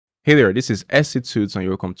Hey there, this is SCtuts and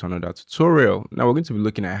you're welcome to another tutorial. Now we're going to be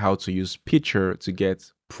looking at how to use Pitcher to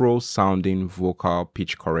get pro sounding vocal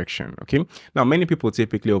pitch correction. Okay, now many people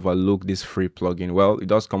typically overlook this free plugin. Well, it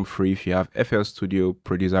does come free if you have FL Studio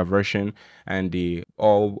producer version and the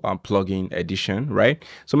all plugin edition, right?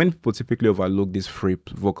 So many people typically overlook this free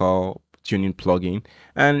vocal tuning plugin,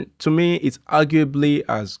 and to me it's arguably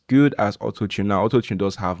as good as autotune. Now autotune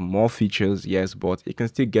does have more features, yes, but it can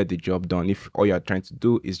still get the job done if all you're trying to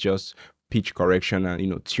do is just pitch correction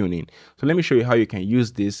and tuning. So let me show you how you can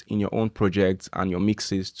use this in your own projects and your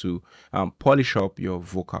mixes to polish up your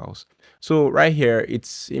vocals. So right here, it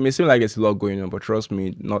may seem like it's a lot going on, but trust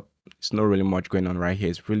me, it's not really much going on right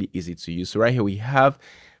here. It's really easy to use. So right here we have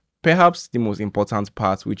perhaps the most important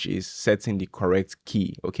part, which is setting the correct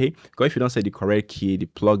key. Okay, because if you don't set the correct key, the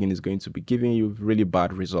plugin is going to be giving you really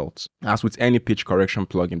bad results, as with any pitch correction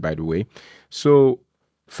plugin, by the way. So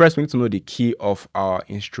first we need to know the key of our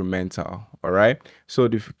instrumental. All right, so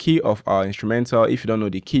the key of our instrumental, if you don't know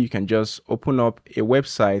the key, you can just open up a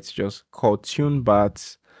website just called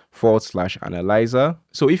tunebats/analyzer.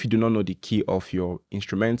 So if you do not know the key of your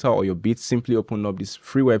instrumental or your beat, simply open up this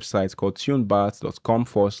free website called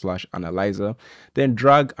tunebats.com/analyzer, then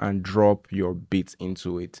drag and drop your beat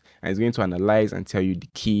into it, and it's going to analyze and tell you the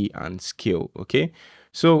key and scale. Okay,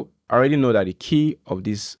 so I already know that the key of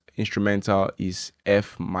this instrumental is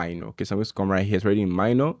F minor. Okay, so I'm going to come right here, it's already in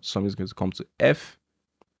minor, so I'm just going to come to F.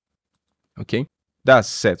 Okay, that's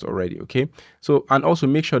set already. Okay, so and also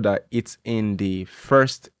make sure that it's in the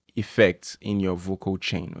first effects in your vocal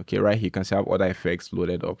chain. Okay, right here you can see I have other effects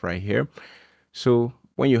loaded up right here. So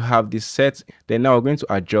when you have this set, then now we're going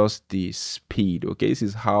to adjust the speed. Okay, this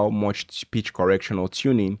is how much pitch correction or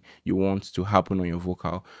tuning you want to happen on your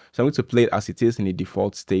vocal. So I'm going to play it as it is in the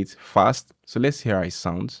default state fast. So let's hear how it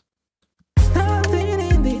sounds. Nothing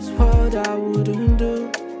in this world I wouldn't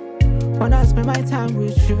do when I spend my time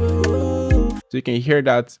with you. So you can hear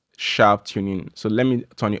that sharp tuning. So let me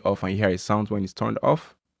turn it off and hear how it sounds when it's turned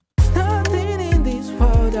off. Nothing in this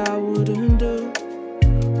world I wouldn't do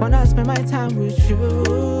when I spend my time with you.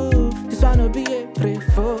 This one will be a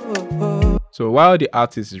prefer. So while the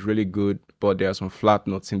artist is really good, but there are some flat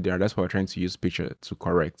notes in there, that's what we're trying to use Pitcher to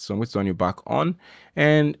correct. So I'm going to turn you back on,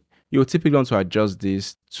 and you'll typically want to adjust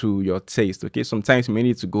this to your taste. Okay, sometimes you may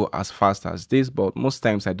need to go as fast as this, but most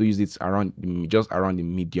times I do use it just around the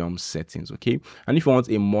medium settings. Okay, and if you want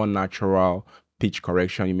a more natural pitch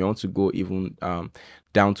correction, you may want to go even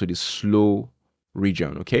down to the slow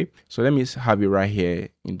region. Okay, so let me have it right here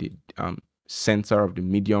in the center of the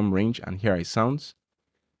medium range, and here it sounds.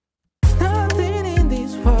 Nothing in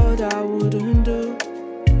this world I wouldn't do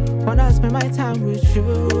when I spend my time with you.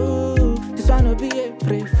 This one will be a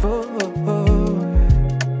prefer.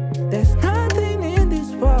 There's nothing in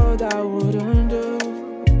this world I wouldn't do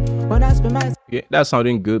when I spend my. Yeah, that's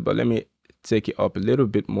sounding good, but let me take it up a little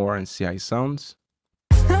bit more and see how it sounds.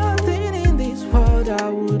 Nothing in this world I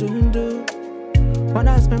wouldn't do when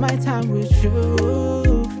I spend my time with you.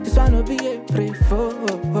 This one will be a prefer.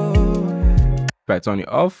 If I turn it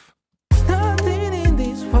off. Nothing in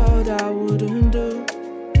this world I wouldn't do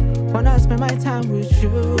when I spend my time with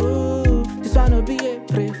you. This one will be a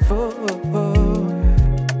prefer.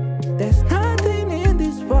 There's nothing in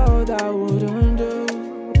this world I wouldn't do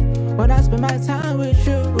when I spend my time with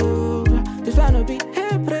you. This one will be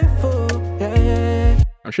a prefer. Yeah.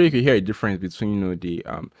 I'm sure you can hear a difference between the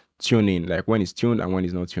tuning, like when it's tuned and when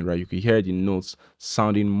it's not tuned, right? You can hear the notes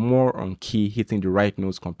sounding more on key, hitting the right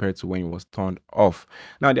notes compared to when it was turned off.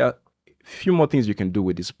 Now there are few more things you can do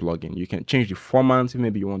with this plugin. You can change the format.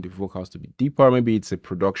 Maybe you want the vocals to be deeper, maybe it's a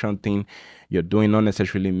production thing you're doing, not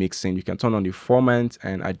necessarily mixing. You can turn on the format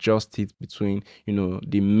and adjust it between,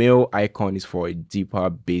 the male icon is for a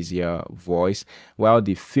deeper, bassier voice, while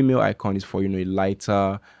the female icon is for, a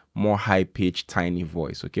lighter, more high-pitched, tiny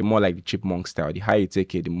voice. Okay, more like the chipmunk style. The higher you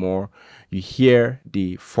take it, the more you hear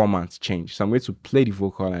the format change. So I'm going to play the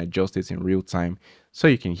vocal and adjust it in real time so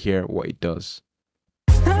you can hear what it does.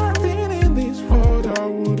 Nothing in this world I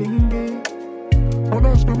wouldn't do when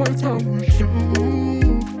I spend my time with you.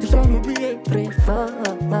 This one will be a prefer.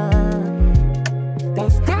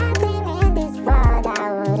 There's nothing in this world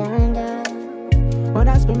I wouldn't do when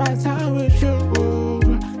I spend my time with you.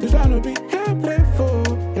 This one will be a prefer.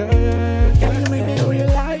 Yeah. Can you make me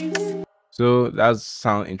realize? So that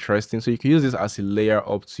sounds interesting. So you can use this as a layer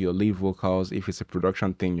up to your lead vocals if it's a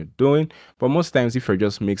production thing you're doing. But most times if you're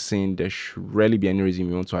just mixing, there should rarely be any reason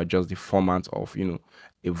you want to adjust the format of,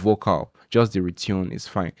 a vocal. Just the retune is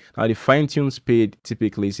fine. Now the fine tune speed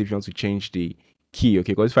typically is if you want to change the key.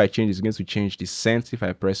 Okay, because if I change, it's going to change the sense if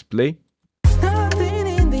I press play. Nothing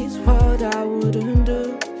in this world I wouldn't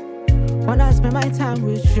do When I spend my time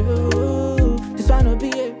with you, just wanna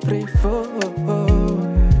be a pray for.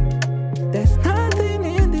 There's nothing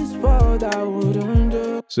in this world I wouldn't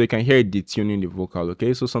do. So you can hear it detuning the vocal,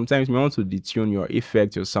 okay? So sometimes you want to detune your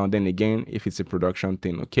effect, your sound, then again, if it's a production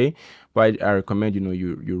thing, okay? But I recommend,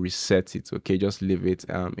 you reset it, okay? Just leave it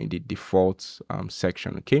in the default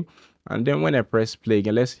section, okay? And then when I press play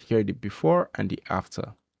again, let's hear the before and the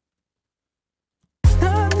after. There's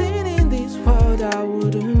nothing in this world I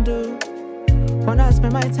wouldn't do. When I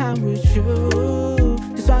spend my time with you,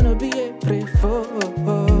 just wanna be a pray for.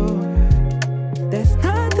 There's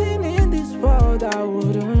nothing in this world I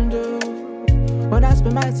wouldn't do. When I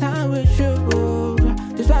spend my time with you,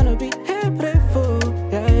 just wanna be a pray for.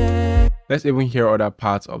 Yeah, yeah. Let's even hear other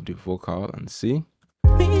parts of the vocal and see.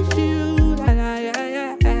 Miss you,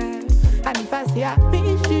 and if I say I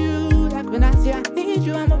miss you, like when I say I need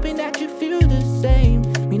you, I'm hoping that you feel the same.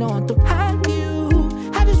 Me no want to hug you,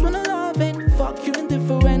 I just wanna love and fuck you in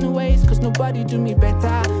different ways, cause nobody do me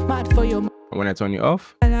better. Mad for your When I turn it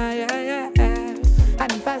off, and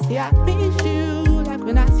if I say I miss you, like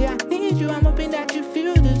when I say I need you, I'm hoping that you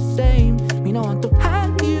feel the same. Me no want to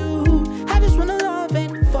hug you, I just wanna love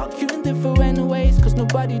and fuck you in different ways, cause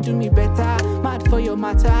nobody do me better. Mad for your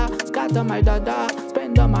matter, scatter my dada,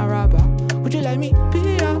 spend on my rubber. Would you let me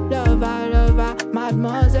be your lover,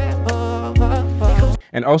 mademoiselle?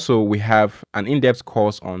 And also we have an in-depth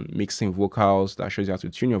course on mixing vocals that shows you how to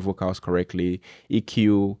tune your vocals correctly,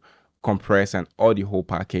 EQ, compress, and all the whole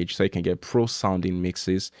package, so you can get pro sounding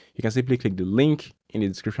mixes. You can simply click the link in the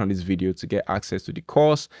description of this video to get access to the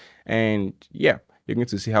course. And yeah, you're going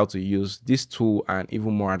to see how to use this tool and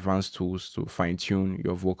even more advanced tools to fine-tune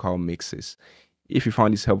your vocal mixes. If you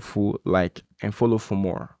found this helpful, like and follow for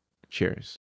more. Cheers.